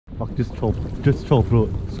Fuck, just troll through it. Just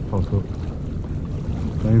cross through it.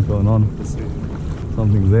 Something's going on.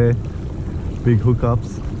 Something's there. Big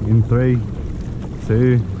hookups in 3,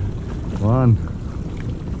 2, 1.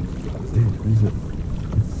 Dude, what is it?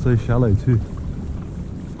 It's so shallow too.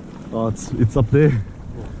 Oh, it's up there.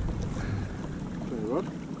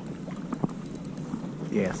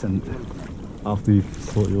 Yes, and after you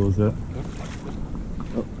sort yours out.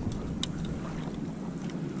 Oh.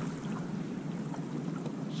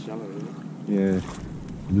 Shallow, isn't it? Yeah,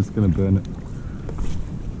 I'm just gonna burn it.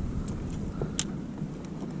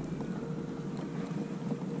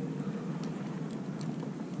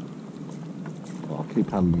 Oh, I'll keep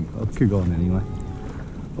paddling. I'll keep going anyway.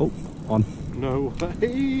 Oh, on. No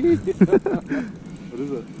way! What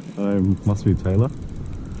is it? Must be Taylor.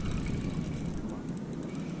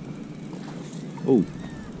 Oh.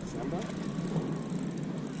 Sandbar?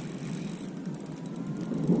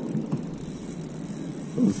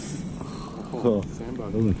 Oh,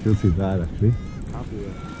 sandbar. doesn't feel too bad actually. Can't be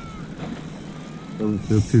it. Doesn't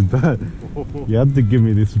feel too bad. You had to give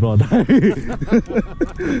me this rod. Oh,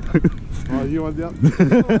 you want the up?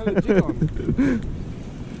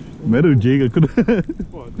 Metal jig, I could.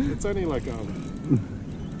 What? It's only like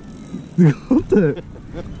What the?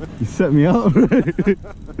 You set me up, right?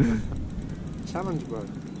 challenge, bro.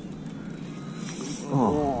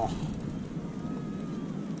 Oh.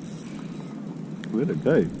 Where'd it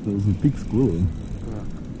go? There was a big squirrel. Yeah.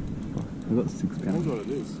 I got 6 I think pounds. what it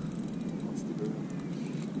is. What's the good?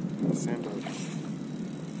 Sandbar.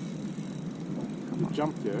 You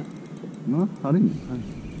jumped, yeah? No, I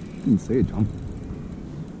didn't see it jump.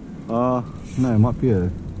 No, it might be a. I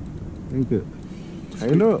think it.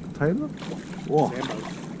 Tailor? Whoa. Sandbar.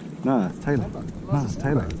 No, it's Taylor. Sandbar. No, it's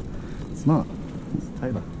Taylor. It's not. It's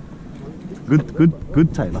Taylor.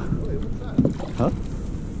 Good Taylor. Huh?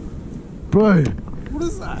 Bro! What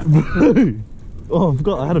is that? Bro! Oh, I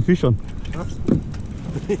forgot I had a fish on.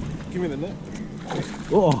 Give me the net.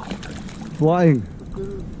 Oh! Flying.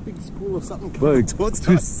 There's a big school of something Bro, coming towards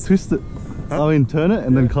us. twist it. Huh? I mean, turn it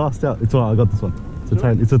and then cast out. It's alright, I got this one. It's a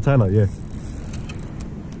Taylor. It's a Taylor, yeah.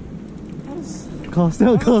 Cast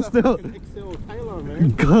out. XL Tailor,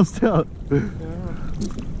 man. Cast out.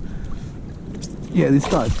 Yeah, this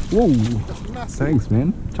guy. Whoa. That's massive. Thanks,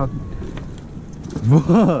 man. Chuck.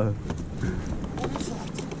 What?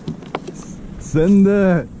 Send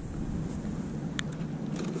it.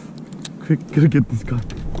 Quick, gotta get this guy.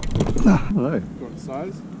 Hello. You want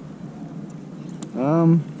size?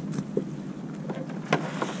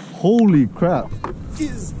 Holy crap.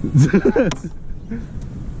 Is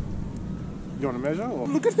You want to measure? Or?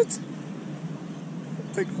 Look at it.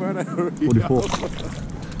 Take a photo. 44.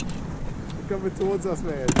 Coming towards us,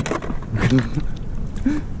 man.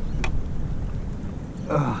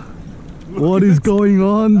 What is going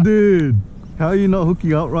on, dude? How are you not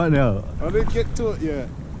hooking up right now? I didn't get to it yet.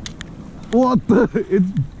 What the?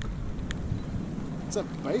 It's a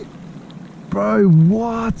bait. Bro,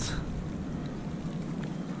 what?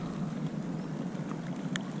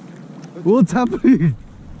 What's happening?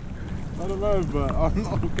 I don't know, but I'm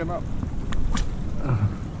not hooking up.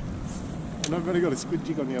 And I've already got a squid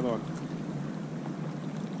jig on the other one.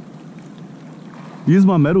 Use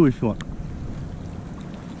my metal if you want.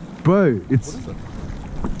 Bro, it's... What is it?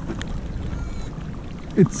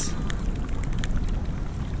 It's...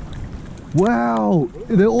 Wow!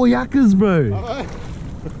 They're all yakkers, bro! Oh,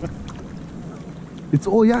 It's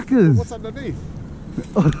all yakkers! what's underneath?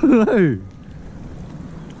 I don't know!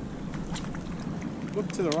 Look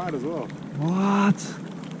to the right as well. What?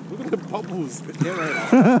 Look at the bubbles. The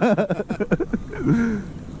aerator.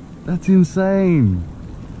 That's insane!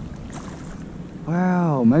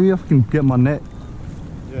 Wow, maybe I can get my net.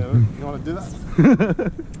 Yeah, you want to do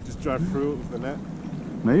that? Just drive through it with the net.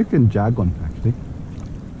 Maybe you can jag one, actually.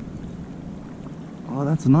 Oh,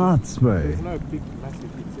 that's nuts, bro. There's no big,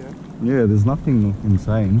 massive hits, yeah? Yeah, there's nothing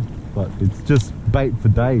insane, but it's just bait for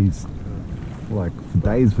days. Like, for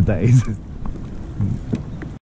days.